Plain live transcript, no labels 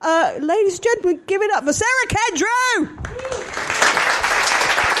ladies and gentlemen, give it up for Sarah Kendrew!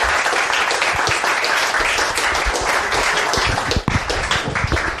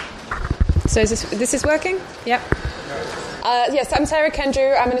 So is this is working? Yep. Yes, I'm Sarah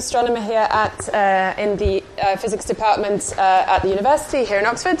Kendrew. I'm an astronomer here in the physics department at the university here in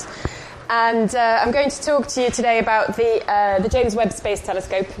Oxford. And I'm going to talk to you today about the James Webb Space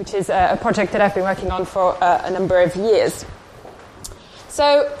Telescope, which is a project that I've been working on for a number of years.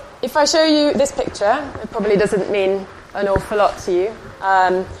 So if I show you this picture, it probably doesn't mean an awful lot to you.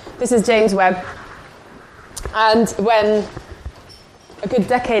 This is James Webb. And when a good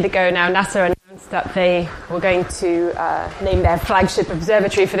decade ago now, NASA announced that they were going to name their flagship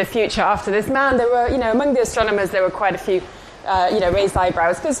observatory for the future after this man, there were, among the astronomers, there were quite a few, raised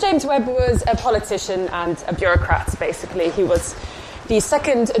eyebrows, because James Webb was a politician and a bureaucrat, basically. He was the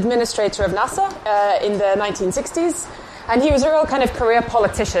second administrator of NASA in the 1960s, and he was a real kind of career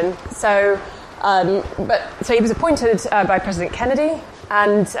politician. So he was appointed by President Kennedy,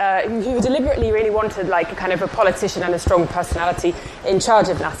 and he deliberately really wanted like a kind of a politician and a strong personality in charge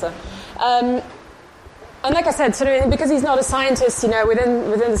of NASA. And like I said, sort of because he's not a scientist,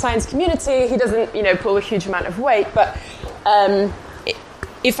 within the science community, he doesn't, pull a huge amount of weight. But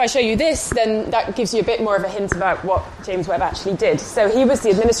if I show you this, then that gives you a bit more of a hint about what James Webb actually did. So he was the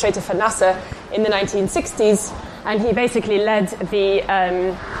administrator for NASA in the 1960s, and he basically led the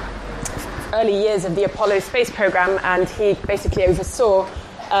early years of the Apollo space program, and he basically oversaw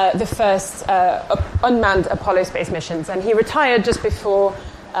the first unmanned Apollo space missions. And he retired just before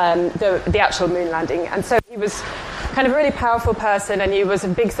the actual moon landing. And so he was kind of a really powerful person, and he was a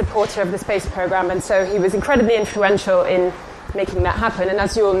big supporter of the space program, and so he was incredibly influential in making that happen. And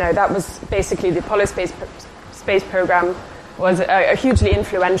as you all know, that was basically the Apollo space program was a hugely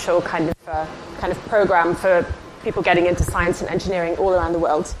influential kind of program for people getting into science and engineering all around the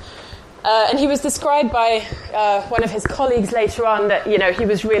world. And he was described by one of his colleagues later on that, he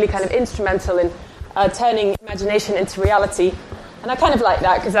was really kind of instrumental in turning imagination into reality. And I kind of like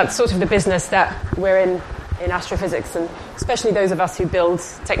that, because that's sort of the business that we're in astrophysics, and especially those of us who build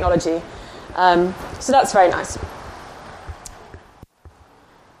technology. So that's very nice.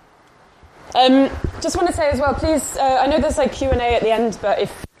 Just want to say as well, please, I know there's like Q&A at the end, but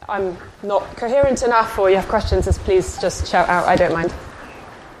if I'm not coherent enough or you have questions, please just shout out, I don't mind.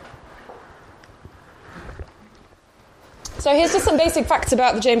 So here's just some basic facts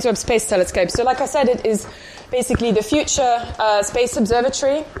about the James Webb Space Telescope. So like I said, it is basically the future space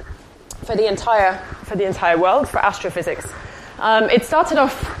observatory for the entire world, for astrophysics. It started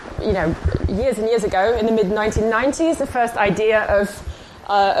off, years and years ago in the mid-1990s, the first idea of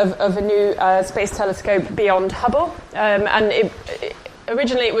a new space telescope beyond Hubble. And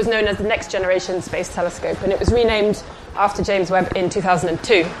originally it was known as the Next Generation Space Telescope, and it was renamed after James Webb in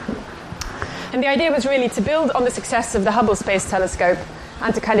 2002. And the idea was really to build on the success of the Hubble Space Telescope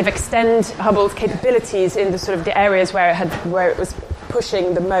and to kind of extend Hubble's capabilities in the sort of the areas where it was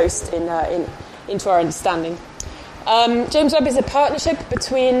pushing the most into our understanding. James Webb is a partnership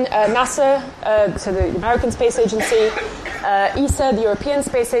between NASA, so the American Space Agency, ESA, the European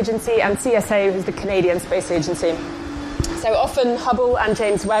Space Agency, and CSA, who's the Canadian Space Agency. So often Hubble and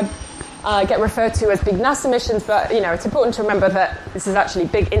James Webb get referred to as big NASA missions, but it's important to remember that this is actually a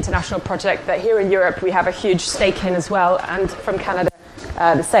big international project that here in Europe we have a huge stake in as well, and from Canada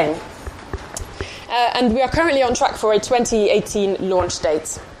the same. And we are currently on track for a 2018 launch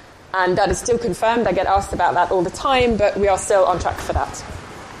date, and that is still confirmed. I get asked about that all the time, but we are still on track for that.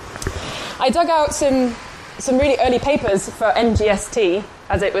 I dug out some really early papers for NGST,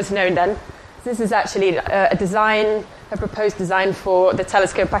 as it was known then. This is actually a proposed design for the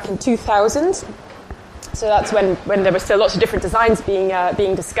telescope back in 2000. So that's when there were still lots of different designs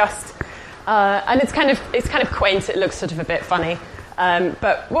being discussed, and it's kind of quaint. It looks sort of a bit funny,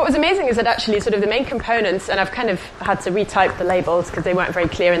 but what was amazing is that actually sort of the main components, and I've kind of had to retype the labels because they weren't very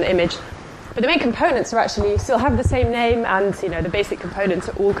clear in the image. But the main components are actually still have the same name, and the basic components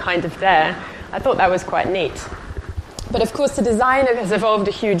are all kind of there. I thought that was quite neat. But of course, the design has evolved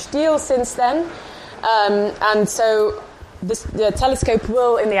a huge deal since then. And so the telescope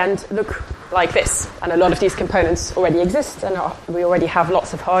will, in the end, look like this. And a lot of these components already exist, and we already have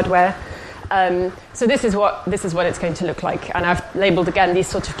lots of hardware. So this is what it's going to look like. And I've labelled, again, these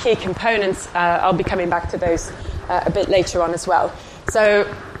sort of key components. I'll be coming back to those a bit later on as well.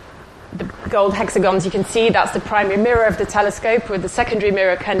 So the gold hexagons, you can see, that's the primary mirror of the telescope, with the secondary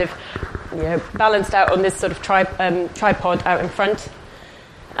mirror kind of balanced out on this sort of tripod out in front.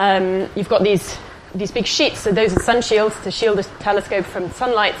 You've got these big sheets, so those are sun shields to shield the telescope from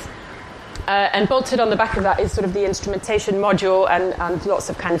sunlight. And bolted on the back of that is sort of the instrumentation module and lots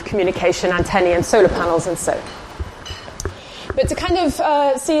of kind of communication antennae and solar panels and so. But to kind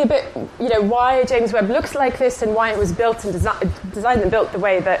of see a bit, why James Webb looks like this and why it was built and designed and built the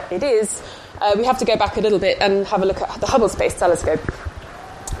way that it is, we have to go back a little bit and have a look at the Hubble Space Telescope.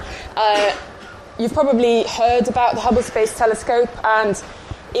 You've probably heard about the Hubble Space Telescope, and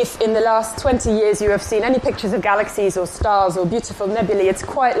if in the last 20 years you have seen any pictures of galaxies or stars or beautiful nebulae, it's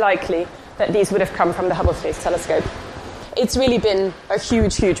quite likely that these would have come from the Hubble Space Telescope. It's really been a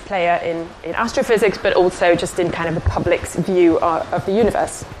huge, huge player in astrophysics, but also just in kind of the public's view of the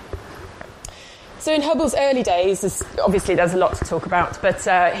universe. So in Hubble's early days, obviously there's a lot to talk about, but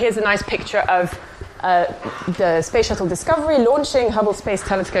here's a nice picture of the Space Shuttle Discovery launching Hubble Space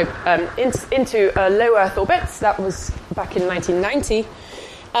Telescope into a low Earth orbit. That was back in 1990.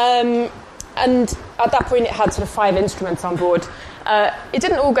 And at that point, it had sort of 5 instruments on board. It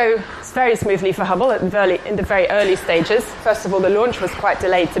didn't all go very smoothly for Hubble in the very early stages. First of all, the launch was quite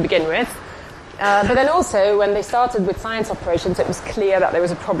delayed to begin with. But then also, when they started with science operations, it was clear that there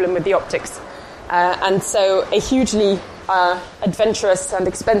was a problem with the optics. And so a hugely adventurous and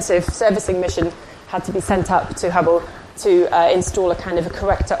expensive servicing mission had to be sent up to Hubble to install a kind of a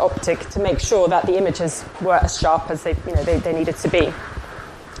corrector optic to make sure that the images were as sharp as they needed to be.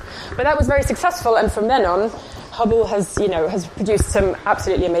 But that was very successful, and from then on, Hubble has produced some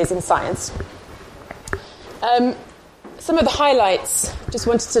absolutely amazing science. Some of the highlights, just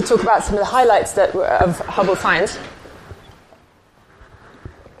wanted to talk about some of the highlights of Hubble science.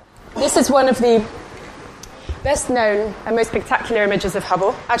 This is one of the best known and most spectacular images of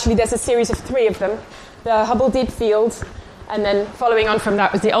Hubble. Actually, there's a series of 3 of them. The Hubble Deep Field, and then following on from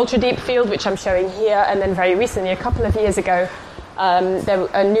that was the Ultra Deep Field, which I'm showing here, and then very recently, a couple of years ago,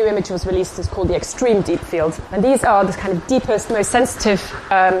 a new image was released. It's called the Extreme Deep Field. And these are the kind of deepest, most sensitive,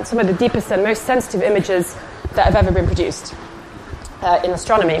 some of the deepest and most sensitive images that have ever been produced in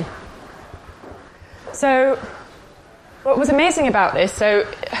astronomy. So what was amazing about this, so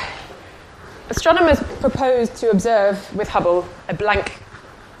astronomers proposed to observe with Hubble a blank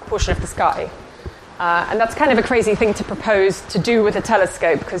portion of the sky. And that's kind of a crazy thing to propose to do with a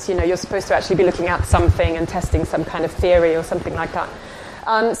telescope, because you're supposed to actually be looking at something and testing some kind of theory or something like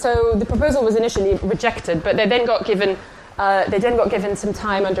that. So the proposal was initially rejected, but they then got given some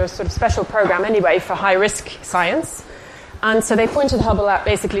time under a sort of special program anyway for high risk science. And so they pointed Hubble at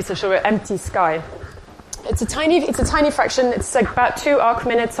basically to show an empty sky. It's a tiny fraction. It's like about 2 arc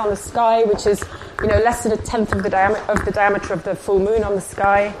minutes on the sky, which is less than a tenth of the diameter of the full moon on the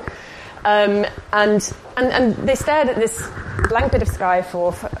sky. And they stared at this blank bit of sky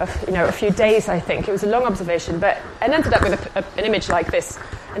for a few days, I think. It was a long observation, but it ended up with an image like this.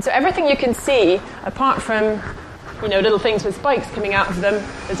 And so everything you can see, apart from little things with spikes coming out of them,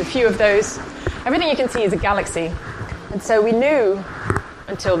 there's a few of those, everything you can see is a galaxy. And so we knew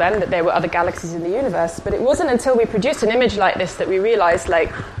until then that there were other galaxies in the universe, but it wasn't until we produced an image like this that we realized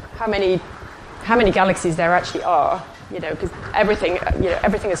how many galaxies there actually are. Because everything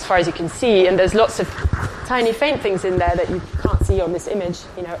as far as you can see, and there's lots of tiny faint things in there that you can't see on this image,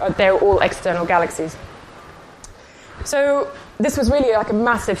 they're all external galaxies. So this was really like a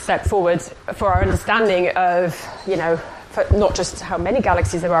massive step forward for our understanding of, for not just how many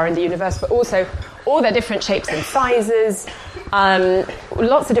galaxies there are in the universe, but also all their different shapes and sizes,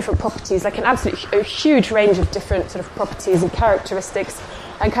 lots of different properties, like a huge range of different sort of properties and characteristics,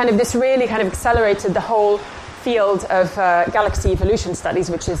 and this really kind of accelerated the whole field of galaxy evolution studies,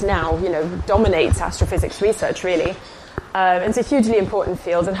 which is now, dominates astrophysics research, really. It's a hugely important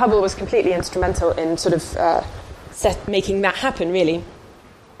field, and Hubble was completely instrumental in sort of making that happen, really.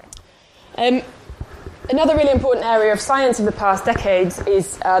 Another really important area of science of the past decades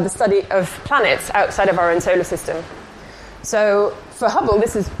is the study of planets outside of our own solar system. So for Hubble,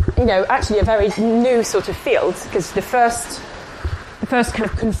 this is, actually a very new sort of field, because the first kind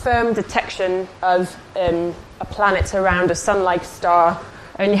of confirmed detection of a planet around a sun-like star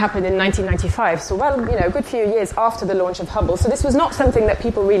only happened in 1995. So, a good few years after the launch of Hubble. So this was not something that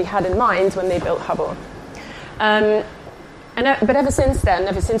people really had in mind when they built Hubble. But ever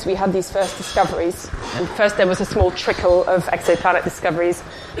since we had these first discoveries, and first there was a small trickle of exoplanet discoveries,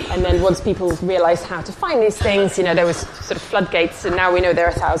 and then once people realized how to find these things, there was sort of floodgates, and now we know there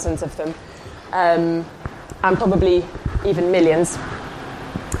are thousands of them, and probably even millions.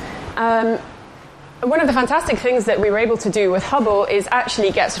 One of the fantastic things that we were able to do with Hubble is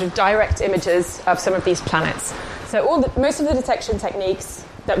actually get sort of direct images of some of these planets. So most of the detection techniques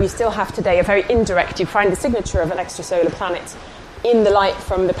that we still have today are very indirect. You find the signature of an extrasolar planet in the light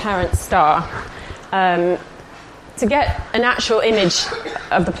from the parent star. To get an actual image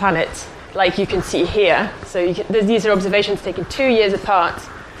of the planet, like you can see here. So these are observations taken 2 years apart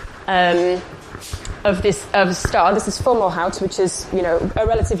of a star. This is Fomalhaut, which is, you know, a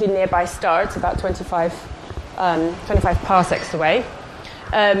relatively nearby star. It's about 25 parsecs away.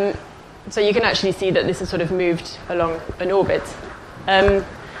 So you can actually see that this has sort of moved along an orbit. And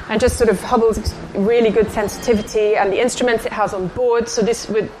just sort of Hubble's really good sensitivity and the instruments it has on board. So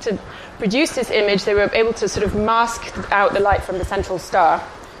to produce this image, they were able to sort of mask out the light from the central star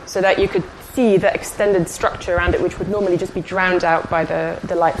so that you could see the extended structure around it, which would normally just be drowned out by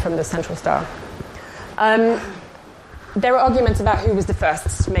the light from the central star. There are arguments about who was the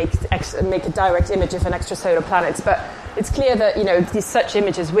first to make a direct image of an extrasolar planet, but it's clear that, you know, these such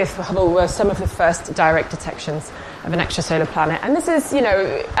images with Hubble were some of the first direct detections of an extrasolar planet. And this is, you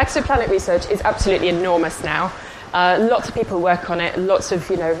know, exoplanet research is absolutely enormous now. Lots of people work on it, lots of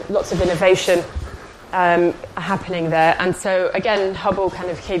innovation happening there. And so, again, Hubble kind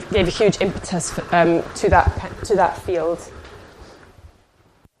of gave a huge impetus to that field.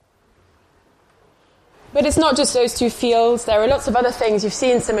 But it's not just those two fields. There are lots of other things. You've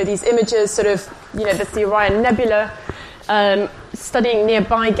seen some of these images, sort of, you know, there's the Orion Nebula, studying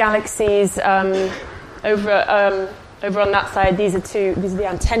nearby galaxies. Over on that side, these are the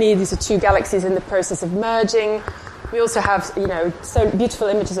antennae. These are two galaxies in the process of merging. We also have, you know, so beautiful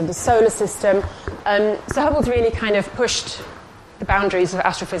images of the solar system. So Hubble's really kind of pushed the boundaries of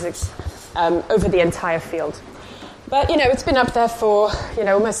astrophysics over the entire field. But, you know, it's been up there for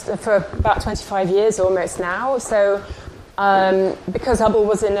about 25 years almost now. So because Hubble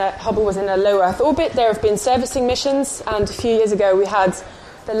was in a low Earth orbit, there have been servicing missions, and a few years ago we had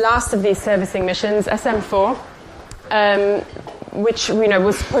the last of these servicing missions, SM4, which, you know,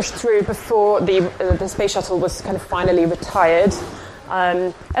 was pushed through before the space shuttle was kind of finally retired.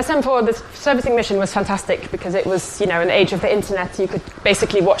 SM4, the servicing mission, was fantastic because it was, you know, in the age of the internet. You could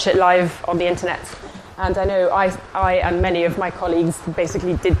basically watch it live on the internet. And I know I and many of my colleagues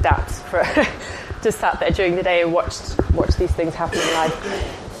basically did that, just sat there during the day and watched these things happening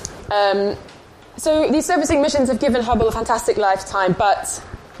live. So these servicing missions have given Hubble a fantastic lifetime, but,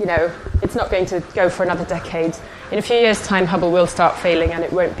 you know, it's not going to go for another decade. In a few years' time, Hubble will start failing and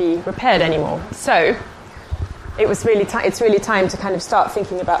it won't be repaired anymore. So it's really time to kind of start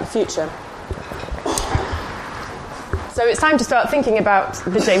thinking about the future. So it's time to start thinking about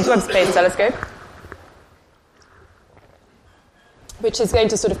the James Webb Space Telescope, which is going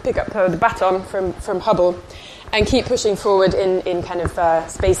to sort of pick up the baton from Hubble and keep pushing forward in kind of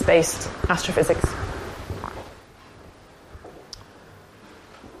space-based astrophysics.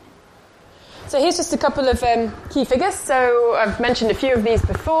 So here's just a couple of key figures. So I've mentioned a few of these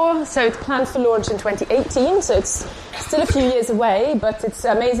before. So it's planned for launch in 2018, so it's still a few years away, but it's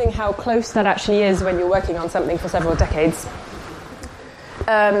amazing how close that actually is when you're working on something for several decades.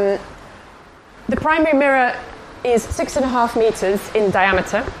 The primary mirror is 6.5 meters in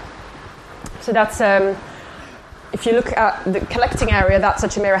diameter. So that's, if you look at the collecting area that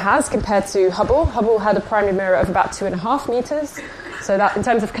such a mirror has compared to Hubble, Hubble had a primary mirror of about 2.5 meters. So that, in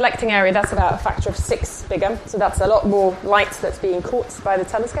terms of collecting area, that's about a factor of 6 bigger. So that's a lot more light that's being caught by the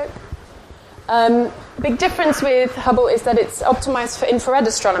telescope. Big difference with Hubble is that it's optimized for infrared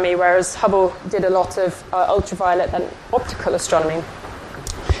astronomy, whereas Hubble did a lot of ultraviolet and optical astronomy.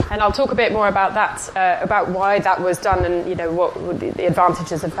 And I'll talk a bit more about that, about why that was done and, you know, what the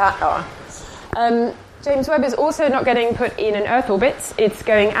advantages of that are. James Webb is also not getting put in an Earth orbit. It's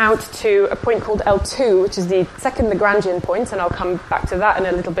going out to a point called L2, which is the second Lagrangian point, and I'll come back to that in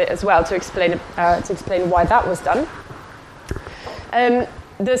a little bit as well to explain why that was done.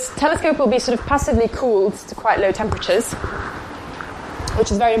 This telescope will be sort of passively cooled to quite low temperatures,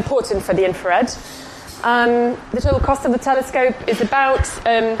 which is very important for the infrared. The total cost of the telescope is about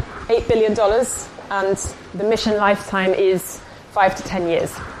 $8 billion, and the mission lifetime is 5 to 10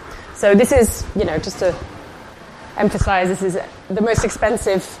 years. So this is, you know, just to emphasize, this is the most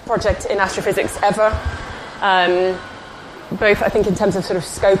expensive project in astrophysics ever, both, I think, in terms of sort of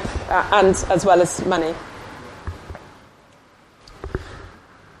scope and as well as money.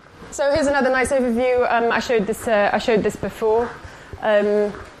 So here's another nice overview. I showed this before.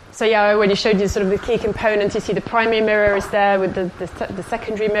 So yeah, I already showed you sort of the key components. You see the primary mirror is there with the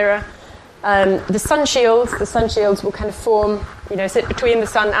secondary mirror. The sun shields will kind of form, you know, sit between the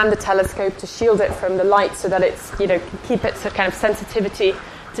sun and the telescope to shield it from the light so that it's, you know, keep its kind of sensitivity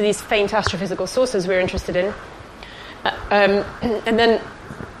to these faint astrophysical sources we're interested in. And then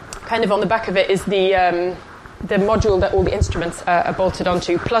kind of on the back of it is the module that all the instruments are bolted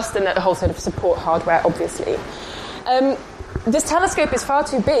onto, plus the whole sort of support hardware, obviously. This telescope is far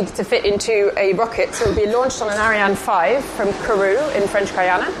too big to fit into a rocket, so it will be launched on an Ariane 5 from Kourou in French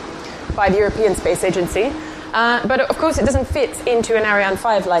Guyana. by the European Space Agency. But of course it doesn't fit into an Ariane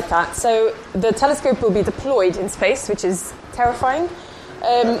 5 like that. So the telescope will be deployed in space, which is terrifying.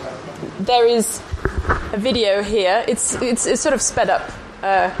 There is a video here. It's sort of sped up.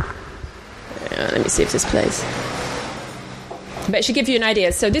 Let me see if this plays. But it should give you an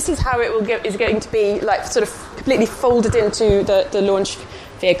idea. So this is how it is going to be, like, sort of completely folded into the launch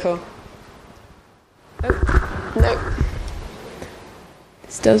vehicle. Oh, no.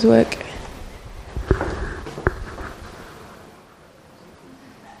 This does work.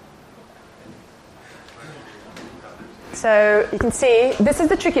 So you can see, this is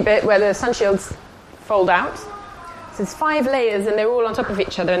the tricky bit where the sun shields fold out. So there's 5 layers and they're all on top of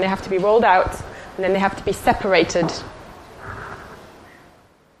each other and they have to be rolled out and then they have to be separated.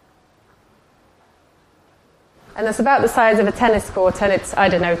 And it's about the size of a tennis court and it's, I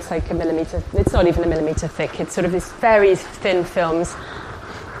don't know, it's like a millimetre. It's not even a millimetre thick. It's sort of these very thin films.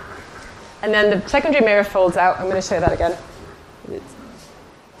 And then the secondary mirror folds out. I'm going to show that again. It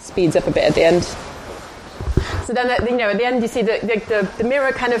speeds up a bit at the end. So then, at the end you see the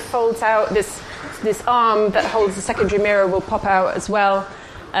mirror kind of folds out. This arm that holds the secondary mirror will pop out as well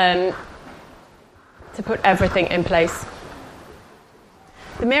to put everything in place.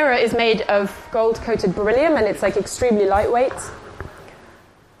 The mirror is made of gold-coated beryllium and it's like extremely lightweight.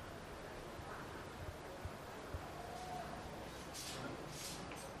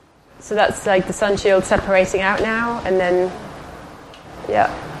 So that's like the sun shield separating out now, and then, yeah,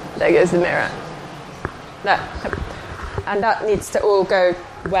 there goes the mirror. And that needs to all go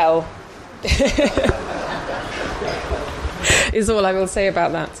well. Is all I will say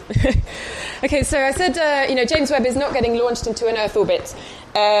about that. Okay, so I said, James Webb is not getting launched into an Earth orbit.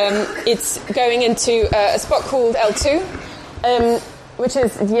 It's going into a spot called L2, which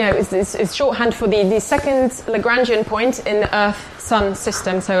is shorthand for the second Lagrangian point in the Earth-Sun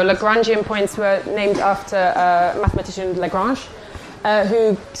system. So Lagrangian points were named after mathematician Lagrange,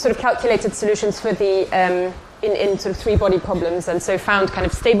 who sort of calculated solutions for the in sort of three-body problems, and so found kind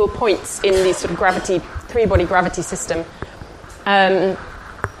of stable points in the sort of three-body gravity system.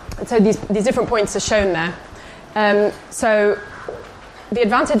 So these different points are shown there. So the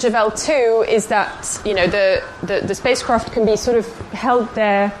advantage of L2 is that the spacecraft can be sort of held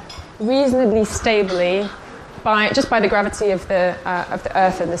there reasonably stably by the gravity of the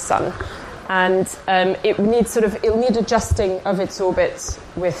Earth and the Sun. And it'll need adjusting of its orbit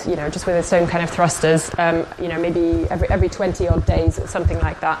with just with its own kind of thrusters, maybe every 20 odd days or something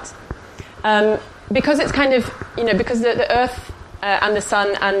like that. Because it's kind of because the Earth and the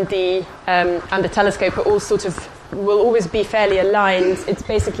Sun and the telescope are all sort of will always be fairly aligned. It's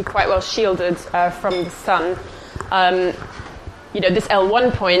basically quite well shielded from the Sun. This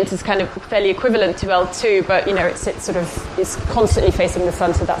L1 point is kind of fairly equivalent to L2, but it's constantly facing the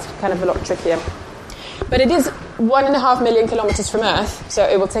Sun, so that's kind of a lot trickier. But it is 1.5 million kilometers from Earth, so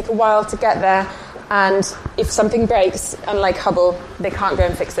it will take a while to get there. And if something breaks, unlike Hubble, they can't go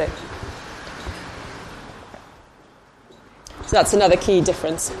and fix it. So that's another key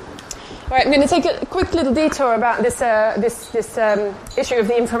difference. All right, I'm going to take a quick little detour about this issue of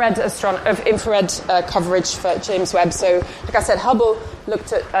the infrared coverage for James Webb. So, like I said, Hubble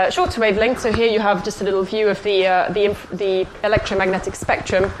looked at shorter wavelength. So here you have just a little view of the electromagnetic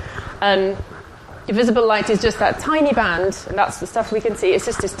spectrum. The visible light is just that tiny band, and that's the stuff we can see. It's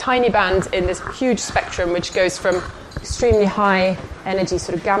just this tiny band in this huge spectrum, which goes from extremely high energy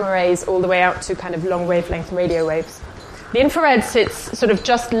sort of gamma rays all the way out to kind of long wavelength radio waves. The infrared sits sort of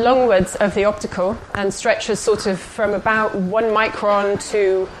just longwards of the optical and stretches sort of from about 1 micron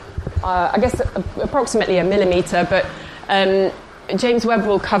to, approximately a millimeter. But James Webb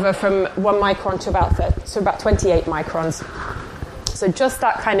will cover from 1 micron to about 28 microns. So just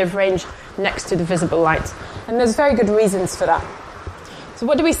that kind of range next to the visible light. And there's very good reasons for that. So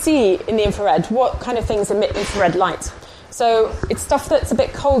what do we see in the infrared? What kind of things emit infrared light? So it's stuff that's a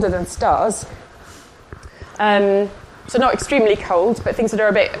bit colder than stars. So not extremely cold, but things that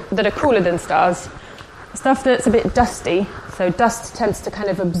are cooler than stars. Stuff that's a bit dusty. So dust tends to kind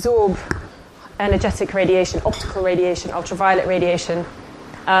of absorb energetic radiation, optical radiation, ultraviolet radiation,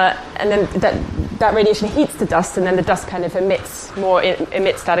 and then that radiation heats the dust, and then the dust kind of emits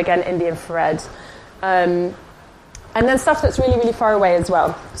that again in the infrared. And then stuff that's really, really far away as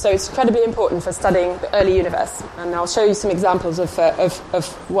well. So it's incredibly important for studying the early universe. And I'll show you some examples of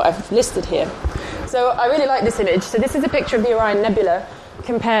what I've listed here. So I really like this image. So this is a picture of the Orion Nebula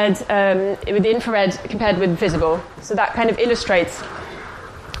compared with the infrared compared with visible. So that kind of illustrates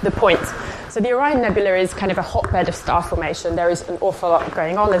the point. So the Orion Nebula is kind of a hotbed of star formation. There is an awful lot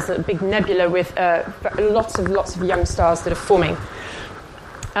going on. There's a big nebula with lots of young stars that are forming.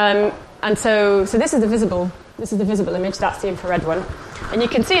 And so this is the visible image. That's the infrared one. And you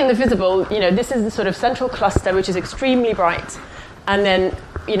can see in the visible, this is the sort of central cluster, which is extremely bright. And then,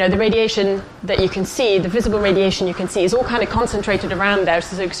 the radiation that you can see, the visible radiation you can see, is all kind of concentrated around there.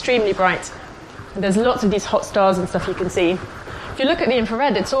 So it's extremely bright. And there's lots of these hot stars and stuff you can see. If you look at the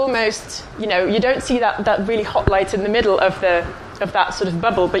infrared, it's almost, you don't see that really hot light in the middle of that sort of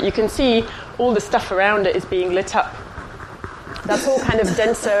bubble, but you can see all the stuff around it is being lit up. That's all kind of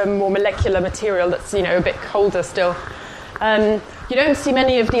denser, more molecular material that's, a bit colder still. You don't see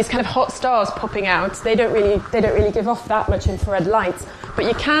many of these kind of hot stars popping out. They don't really give off that much infrared light. But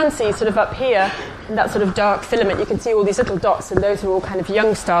you can see sort of up here, in that sort of dark filament, you can see all these little dots, and those are all kind of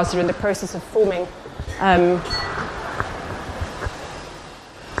young stars that are in the process of forming.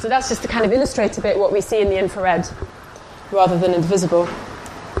 So that's just to kind of illustrate a bit what we see in the infrared rather than in the visible.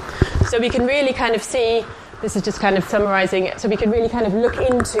 So we can really kind of see, this is just kind of summarizing it, so we can really kind of look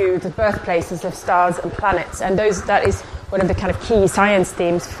into the birthplaces of stars and planets, and that is one of the kind of key science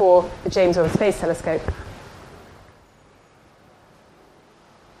themes for the James Webb Space Telescope.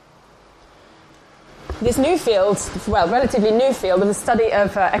 This new field, relatively new field, of the study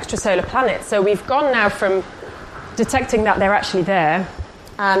of extrasolar planets. So we've gone now from detecting that they're actually there,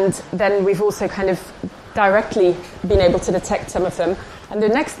 and then we've also kind of directly been able to detect some of them. And the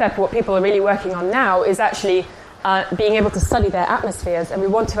next step, what people are really working on now, is actually being able to study their atmospheres. And we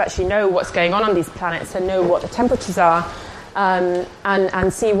want to actually know what's going on these planets and know what the temperatures are,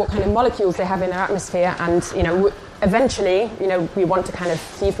 and see what kind of molecules they have in their atmosphere. And, eventually, we want to kind of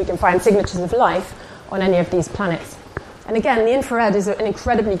see if we can find signatures of life on any of these planets. And again, the infrared is an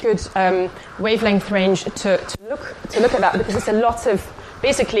incredibly good wavelength range to look at that, because it's a lot of,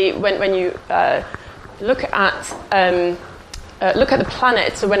 basically, when you look at the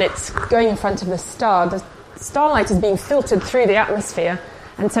planet, so when it's going in front of the starlight is being filtered through the atmosphere,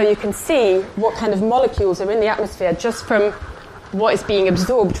 and so you can see what kind of molecules are in the atmosphere just from what is being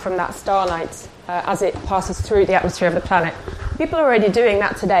absorbed from that starlight as it passes through the atmosphere of the planet. People are already doing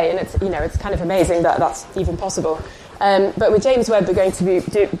that today, and it's kind of amazing that that's even possible. But with James Webb, we're going to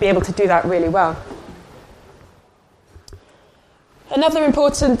be able to do that really well. Another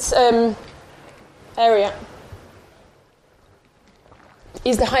important area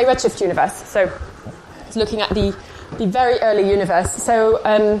is the high redshift universe. So it's looking at the very early universe. So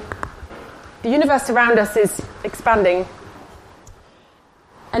the universe around us is expanding,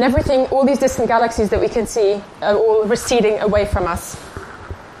 and everything, all these distant galaxies that we can see, are all receding away from us.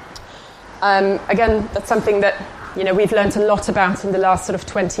 Again, that's something that we've learned a lot about in the last sort of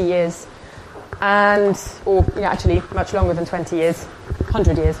 20 years, or actually much longer than 20 years,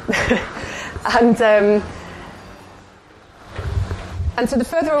 100 years. And so the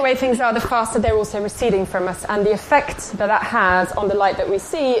further away things are, the faster they're also receding from us. And the effect that has on the light that we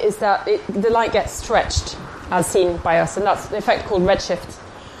see is that the light gets stretched as seen by us, and that's the effect called redshift.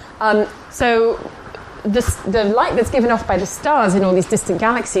 So the light that's given off by the stars in all these distant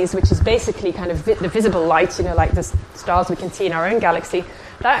galaxies, which is basically kind of the visible light, like the stars we can see in our own galaxy,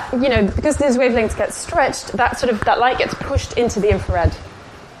 that, because these wavelengths get stretched, that light gets pushed into the infrared.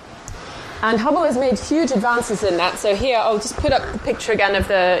 And Hubble has made huge advances in that. So here, I'll just put up the picture again of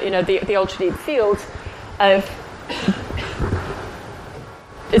the ultra deep field.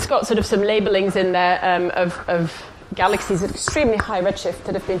 It's got sort of some labelings in there of galaxies of extremely high redshift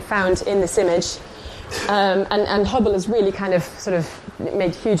that have been found in this image. And Hubble has really kind of sort of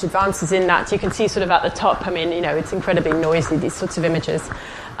made huge advances in that. You can see sort of at the top, it's incredibly noisy, these sorts of images.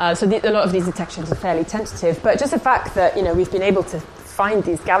 So a lot of these detections are fairly tentative. But just the fact that, we've been able to find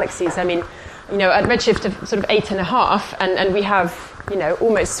these galaxies, at redshift of sort of 8.5, and we have,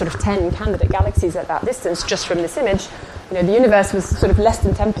 almost sort of 10 candidate galaxies at that distance just from this image. The universe was sort of less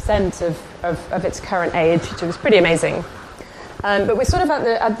than 10% of its current age, which was pretty amazing. But we're sort of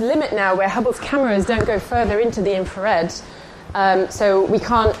at the limit now where Hubble's cameras don't go further into the infrared, so we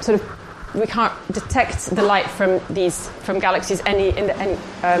can't detect the light from galaxies in any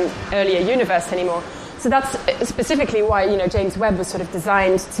earlier universe anymore. So that's specifically why James Webb was sort of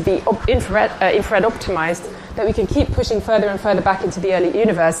designed to be infrared optimized, that we can keep pushing further and further back into the early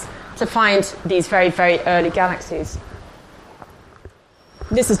universe to find these very, very early galaxies.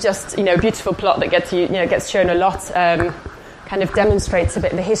 This is just a beautiful plot that gets shown a lot. Kind of demonstrates a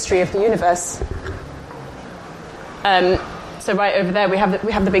bit the history of the universe. So right over there we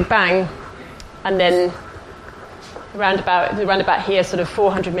have the Big Bang, and then around about here, sort of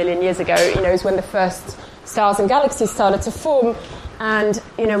 400 million years ago, is when the first stars and galaxies started to form, and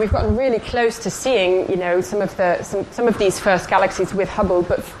we've gotten really close to seeing some of these first galaxies with Hubble,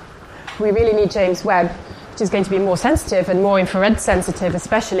 but we really need James Webb which is going to be more sensitive and more infrared sensitive,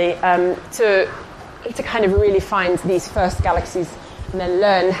 especially to kind of really find these first galaxies and then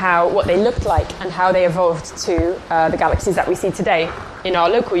learn what they looked like and how they evolved to the galaxies that we see today in our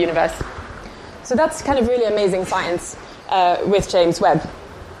local universe. So that's kind of really amazing science with James Webb.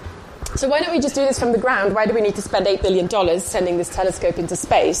 So why don't we just do this from the ground? Why do we need to spend $8 billion sending this telescope into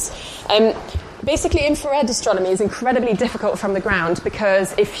space? Basically, infrared astronomy is incredibly difficult from the ground because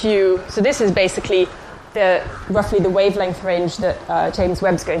so this is basically roughly the wavelength range that James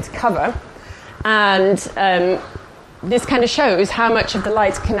Webb's going to cover. And this kind of shows how much of the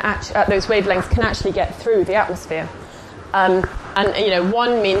light at those wavelengths can actually get through the atmosphere. And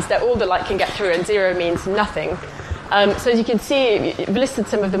 1 means that all the light can get through, and 0 means nothing. So as you can see, I've listed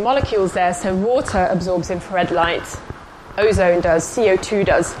some of the molecules there. So water absorbs infrared light, ozone does, CO2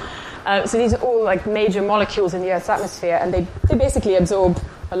 does. So these are all like major molecules in the Earth's atmosphere, and they basically absorb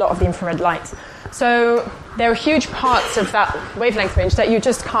a lot of the infrared light. So there are huge parts of that wavelength range that you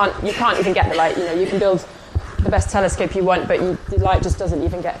can't even get the light. You can build the best telescope you want, but the light just doesn't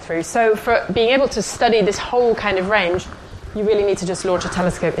even get through. So for being able to study this whole kind of range, you really need to just launch a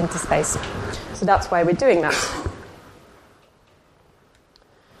telescope into space. So that's why we're doing that.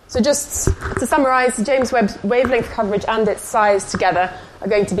 So just to summarize, James Webb's wavelength coverage and its size together are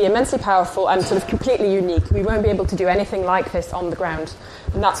going to be immensely powerful and sort of completely unique. We won't be able to do anything like this on the ground.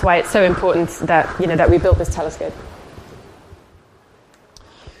 And that's why it's so important that we built this telescope.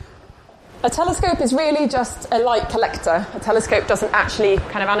 A telescope is really just a light collector. A telescope doesn't actually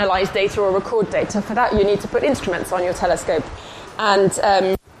kind of analyze data or record data. For that, you need to put instruments on your telescope. And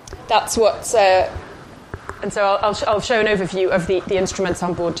that's what... And so I'll show an overview of the instruments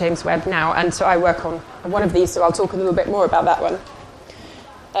on board James Webb now. And so I work on one of these, so I'll talk a little bit more about that one.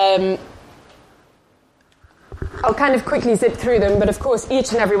 I'll kind of quickly zip through them, but of course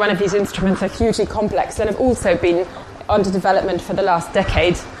each and every one of these instruments are hugely complex and have also been under development for the last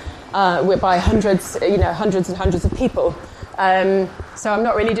decade by hundreds and hundreds of people. So I'm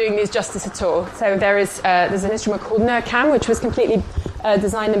not really doing these justice at all. So there's an instrument called NIRCam, which was completely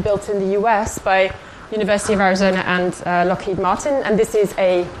designed and built in the US by University of Arizona and Lockheed Martin, and this is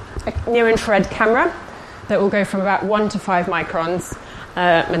a near-infrared camera that will go from about 1 to 5 microns,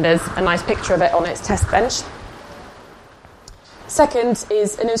 and there's a nice picture of it on its test bench. Second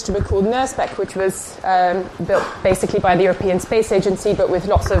is an instrument called NIRSpec, which was built basically by the European Space Agency, but with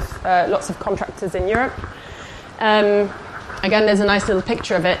lots of contractors in Europe. Again, there's a nice little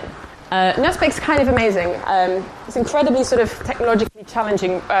picture of it. NIRSpec's kind of amazing. It's incredibly sort of technologically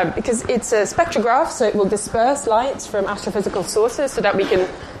challenging because it's a spectrograph, so it will disperse light from astrophysical sources so that we can,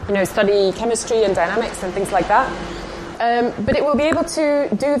 study chemistry and dynamics and things like that. But it will be able to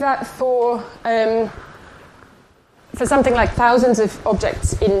do that for something like thousands of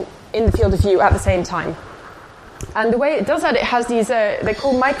objects in the field of view at the same time. And the way it does that, it has these, they're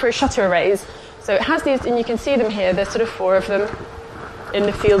called micro shutter arrays. So it has these, and you can see them here, there's sort of 4 of them in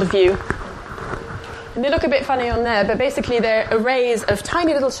the field of view. And they look a bit funny on there, but basically they're arrays of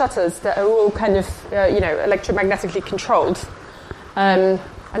tiny little shutters that are all kind of, electromagnetically controlled. And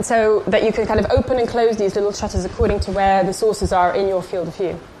so that you can kind of open and close these little shutters according to where the sources are in your field of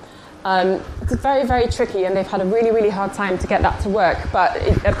view. It's very, very tricky, and they've had a really, really hard time to get that to work, but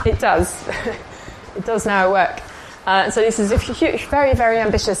it does. It does now work. So this is a huge, very, very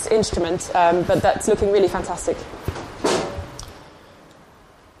ambitious instrument, but that's looking really fantastic.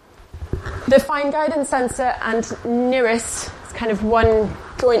 The Fine Guidance Sensor and NIRISS is kind of one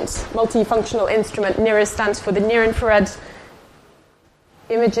joint multifunctional instrument. NIRISS stands for the Near Infrared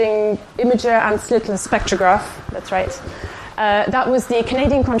Imager and Slitless Spectrograph. That's right. That was the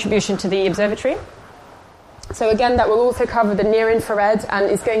Canadian contribution to the observatory. So again, that will also cover the near infrared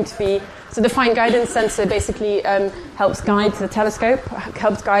and is going to be... So the Fine Guidance Sensor basically helps guide the telescope,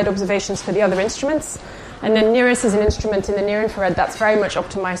 helps guide observations for the other instruments. And then NIRISS is an instrument in the near infrared that's very much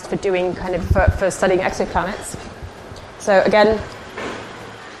optimized for doing for studying exoplanets. So again,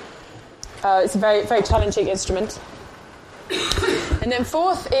 it's a very, very challenging instrument. And then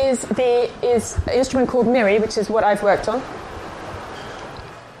fourth is an instrument called MIRI, which is what I've worked on.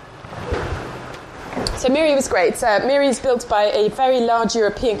 So MIRI was great. MIRI is built by a very large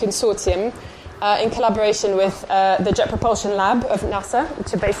European consortium in collaboration with the Jet Propulsion Lab of NASA,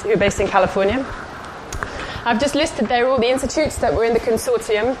 who are based in California. I've just listed there all the institutes that were in the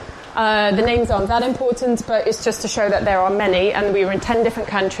consortium. The names aren't that important, but it's just to show that there are many, and we were in 10 different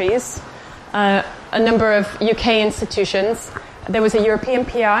countries. A number of UK institutions. There was a European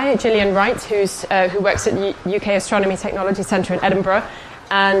PI, Gillian Wright, who works at the UK Astronomy Technology Centre in Edinburgh,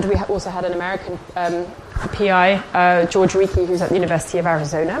 and we also had an American PI, George Reiki, who's at the University of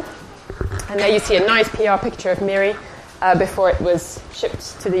Arizona. And there you see a nice PR picture of MIRI before it was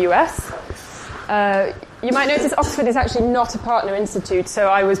shipped to the US. You might notice Oxford is actually not a partner institute, so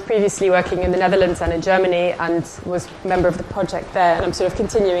I was previously working in the Netherlands and in Germany and was a member of the project there, and I'm sort of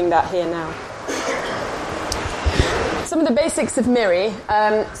continuing that here now. Some of the basics of MIRI.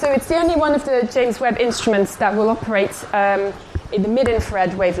 So it's the only one of the James Webb instruments that will operate in the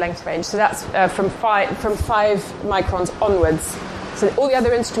mid-infrared wavelength range. So that's from 5 microns onwards. So all the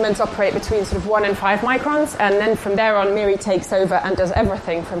other instruments operate between sort of 1 and 5 microns, and then from there on, MIRI takes over and does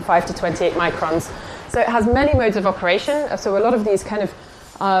everything from 5 to 28 microns. So it has many modes of operation. So a lot of these kind of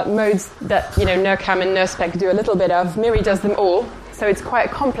modes that NIRCam and NIRSpec do a little bit of, MIRI does them all. So it's quite a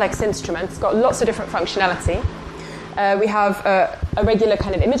complex instrument. It's got lots of different functionality. We have a regular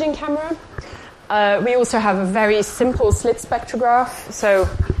kind of imaging camera. We also have a very simple slit spectrograph, so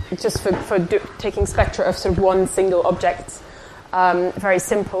just for taking spectra of sort of one single object, very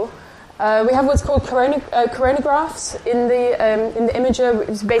simple. We have what's called coronagraphs in the imager, which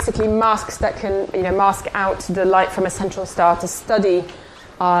is basically masks that can mask out the light from a central star to study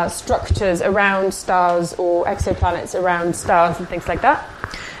structures around stars or exoplanets around stars and things like that.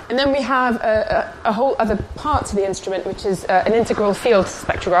 And then we have a whole other part to the instrument, which is an integral field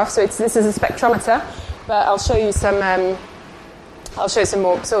spectrograph. So this is a spectrometer, but I'll show you some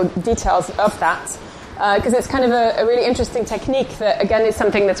more sort of details of that, because it's kind of a really interesting technique that, again, is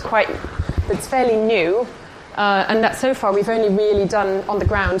something that's fairly new, and that so far we've only really done on the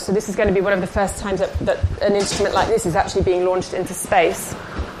ground. So this is going to be one of the first times that an instrument like this is actually being launched into space.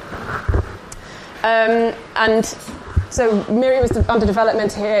 And so MIRI was under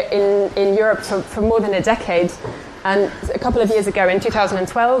development here in Europe for more than a decade, and a couple of years ago in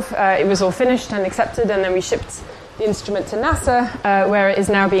 2012 it was all finished and accepted, and then we shipped the instrument to NASA, where it is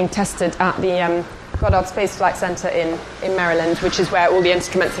now being tested at the Goddard Space Flight Center in Maryland, which is where all the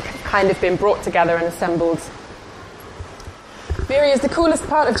instruments have kind of been brought together and assembled. MIRI is the coolest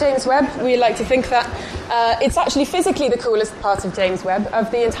part of James Webb. We like to think that. It's actually physically the coolest part of James Webb. Of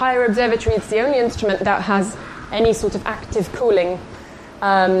the entire observatory, it's the only instrument that has any sort of active cooling.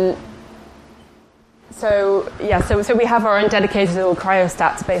 So we have our own dedicated little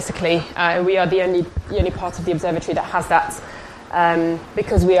cryostat, basically. We are the only part of the observatory that has that,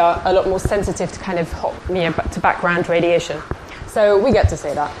 because we are a lot more sensitive to kind of to background radiation. So we get to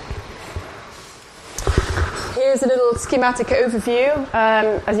say that. Here's a little schematic overview.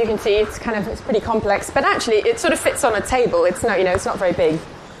 As you can see, it's pretty complex, but actually it sort of fits on a table. It's not very big,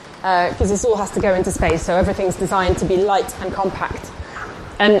 because this all has to go into space, so everything's designed to be light and compact.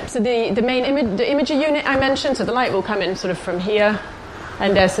 And so the main the imager unit I mentioned, so the light will come in sort of from here,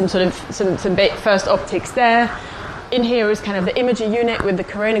 and there's some first optics there. In here is kind of the imager unit with the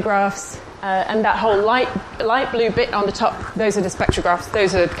coronagraphs, and that whole light blue bit on the top, those are the spectrographs.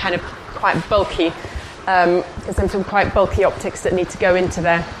 Those are kind of quite bulky, because there's some quite bulky optics that need to go into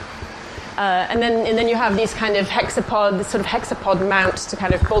there. And then you have these kind of hexapod mounts to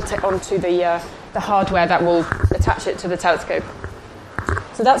kind of bolt it onto the hardware that will attach it to the telescope.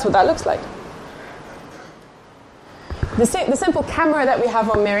 So that's what that looks like. The simple camera that we have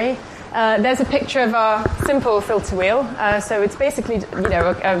on MIRI, there's a picture of our simple filter wheel. So it's basically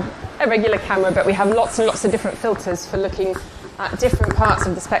a regular camera, but we have lots and lots of different filters for looking at different parts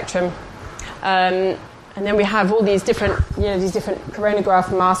of the spectrum. And then we have all these different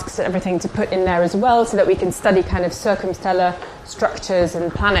coronagraph masks and everything to put in there as well, so that we can study kind of circumstellar structures and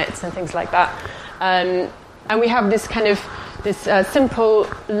planets and things like that. And we have this simple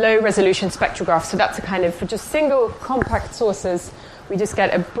low-resolution spectrograph. So that's a kind of, for just single compact sources, we just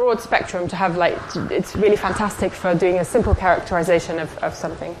get a broad spectrum to have it's really fantastic for doing a simple characterization of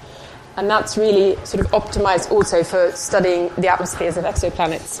something. And that's really sort of optimized also for studying the atmospheres of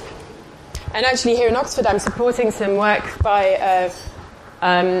exoplanets. And actually here in Oxford, I'm supporting some work by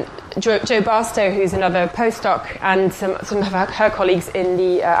Jo Barstow, who's another postdoc, and some of her colleagues in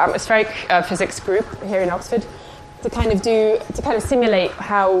the atmospheric physics group here in Oxford, to kind of simulate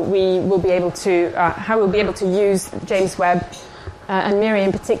how we will be able to use James Webb and MIRI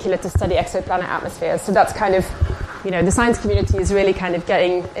in particular to study exoplanet atmospheres. So that's kind of, the science community is really kind of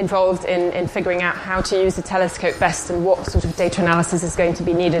getting involved in figuring out how to use the telescope best and what sort of data analysis is going to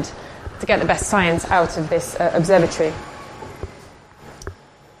be needed to get the best science out of this observatory.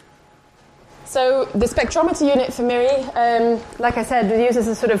 So the spectrometer unit for MIRI, like I said, it uses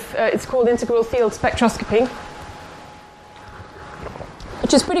it's called integral field spectroscopy,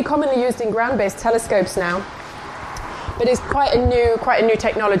 which is pretty commonly used in ground-based telescopes now, but it's quite a new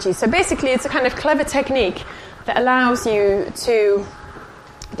technology. So basically, it's a kind of clever technique that allows you to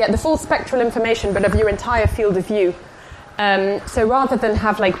get the full spectral information, but of your entire field of view, So rather than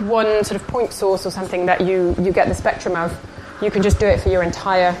have like one sort of point source or something that you get the spectrum of, you can just do it for your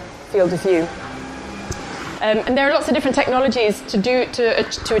entire field of view. And there are lots of different technologies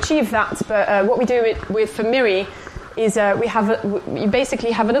to achieve that, but what we do with for MIRI is you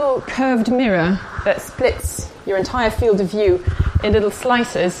basically have a little curved mirror that splits your entire field of view in little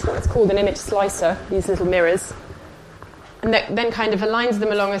slices. It's called an image slicer, these little mirrors. And that then kind of aligns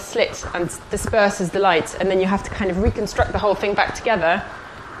them along a slit and disperses the light, and then you have to kind of reconstruct the whole thing back together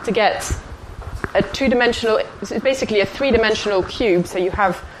to get a two-dimensional, it's basically a three-dimensional cube. So you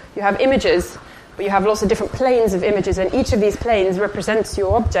have images, but you have lots of different planes of images, and each of these planes represents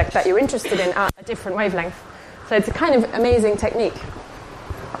your object that you're interested in at a different wavelength. So it's a kind of amazing technique.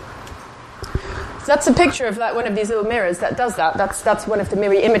 So that's a picture of one of these little mirrors that does that. That's one of the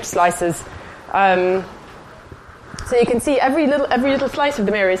MIRI image slices. So you can see every little slice of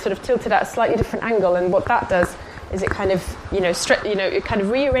the mirror is sort of tilted at a slightly different angle, and what that does is it kind of it kind of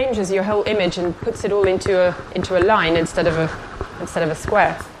rearranges your whole image and puts it all into a line instead of a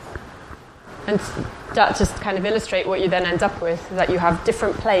square. And that just kind of illustrates what you then end up with, that you have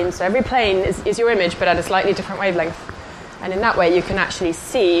different planes. So every plane is your image, but at a slightly different wavelength. And in that way, you can actually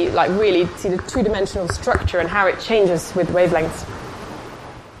really see the two-dimensional structure and how it changes with wavelengths.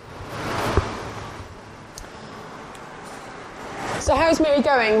 So how's MIRI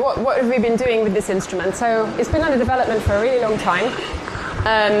going? What have we been doing with this instrument? So it's been under development for a really long time.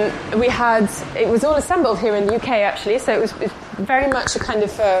 It was all assembled here in the UK actually, so it was very much a kind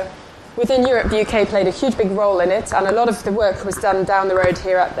of, within Europe the UK played a huge big role in it, and a lot of the work was done down the road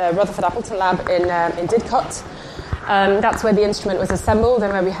here at the Rutherford Appleton Lab in Didcot. That's where the instrument was assembled,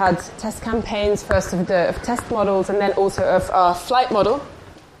 and where we had test campaigns, first of test models, and then also of our flight model.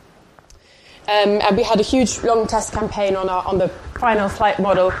 And we had a huge long test campaign on the final flight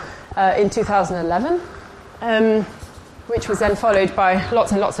model in 2011, which was then followed by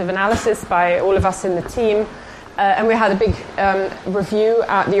lots and lots of analysis by all of us in the team. And we had a big review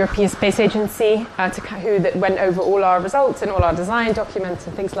at the European Space Agency who went over all our results and all our design documents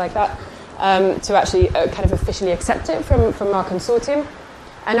and things like that to actually kind of officially accept it from our consortium.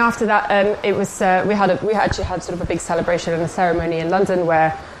 And after that, we actually had sort of a big celebration and a ceremony in London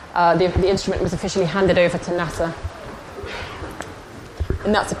where the instrument was officially handed over to NASA.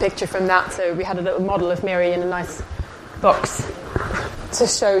 And that's a picture from that. So we had a little model of MIRI in a nice box to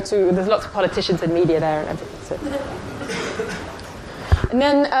show to. There's lots of politicians and media there and everything. So. And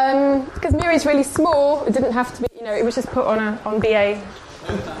then, because MIRI is really small, it didn't have to be. It was just put on BA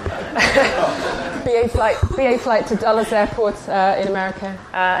flight to Dulles Airport in America,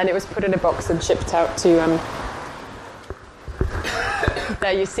 and it was put in a box and shipped out to.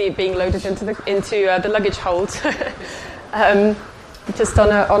 There you see it being loaded into the luggage hold, just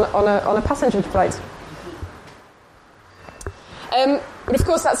on a passenger flight. But of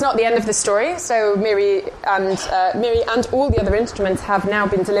course, that's not the end of the story. So MIRI and all the other instruments have now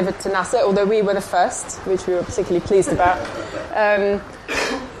been delivered to NASA, although we were the first, which we were particularly pleased about.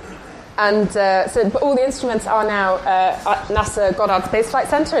 But all the instruments are now at NASA Goddard Space Flight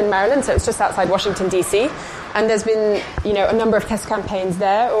Center in Maryland, so it's just outside Washington, D.C., and there's been, a number of test campaigns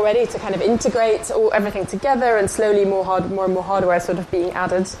there already to kind of integrate everything together, and slowly more and more hardware sort of being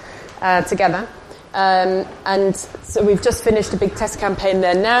added together. And so we've just finished a big test campaign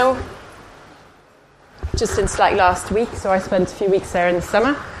there now, just since last week. So I spent a few weeks there in the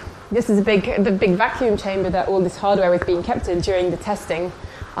summer. This is the big vacuum chamber that all this hardware was being kept in during the testing.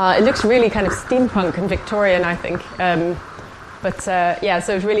 It looks really kind of steampunk and Victorian, I think. So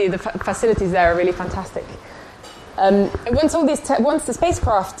it's really the facilities there are really fantastic. And once the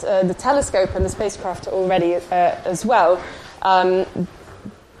spacecraft, the telescope and the spacecraft are all ready as well,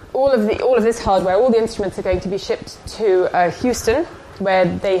 all of this hardware, all the instruments are going to be shipped to Houston,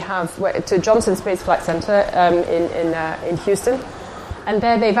 to Johnson Space Flight Center in Houston. And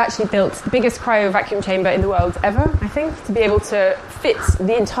there they've actually built the biggest cryo vacuum chamber in the world ever, I think, to be able to fit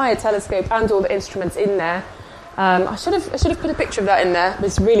the entire telescope and all the instruments in there. I should have put a picture of that in there.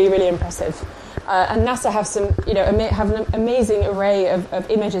 It's really, really impressive. And NASA have an amazing array of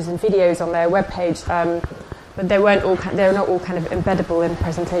images and videos on their webpage, but they're not all kind of embeddable in the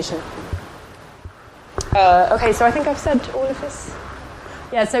presentation. Okay, so I think I've said all of this.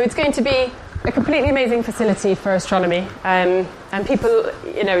 Yeah, so it's going to be a completely amazing facility for astronomy, and people,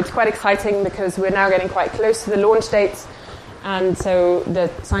 it's quite exciting because we're now getting quite close to the launch dates, and so the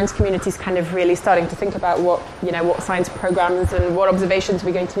science community is kind of really starting to think about what science programs and what observations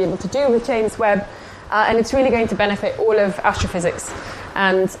we're going to be able to do with James Webb, and it's really going to benefit all of astrophysics.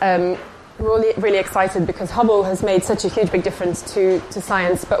 And we're really excited because Hubble has made such a huge big difference to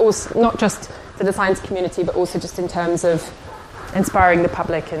science, but also not just to the science community, but also just in terms of inspiring the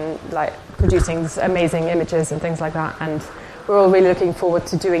public and like producing these amazing images and things like that. And we're all really looking forward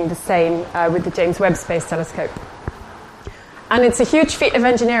to doing the same with the James Webb Space Telescope. And it's a huge feat of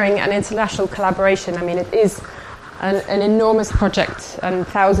engineering and international collaboration. I mean, it is an enormous project, and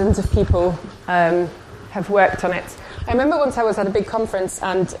thousands of people have worked on it. I remember once I was at a big conference,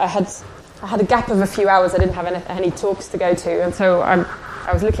 and I had a gap of a few hours. I didn't have any talks to go to, and so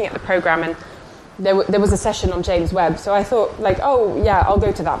I was looking at the program, and there was a session on James Webb. So I thought, like, oh yeah, I'll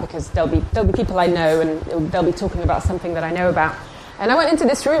go to that because there'll be people I know, and they'll be talking about something that I know about. And I went into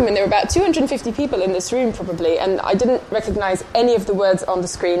this room, and there were about 250 people in this room probably, and I didn't recognize any of the words on the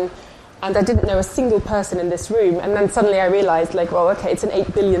screen. And I didn't know a single person in this room. And then suddenly I realized, like, well, okay, it's an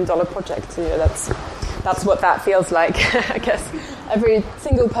 $8 billion project. You know, that's what that feels like. I guess every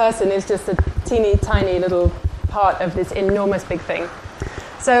single person is just a teeny tiny little part of this enormous big thing.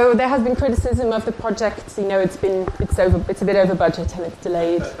 So there has been criticism of the project. You know, it's a bit over budget and it's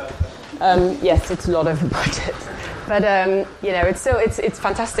delayed. Yes, it's a lot over budget, but you know, it's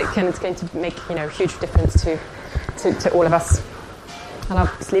fantastic, and it's going to make, you know, a huge difference to all of us. And I'll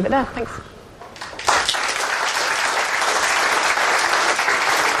just leave it there. Thanks.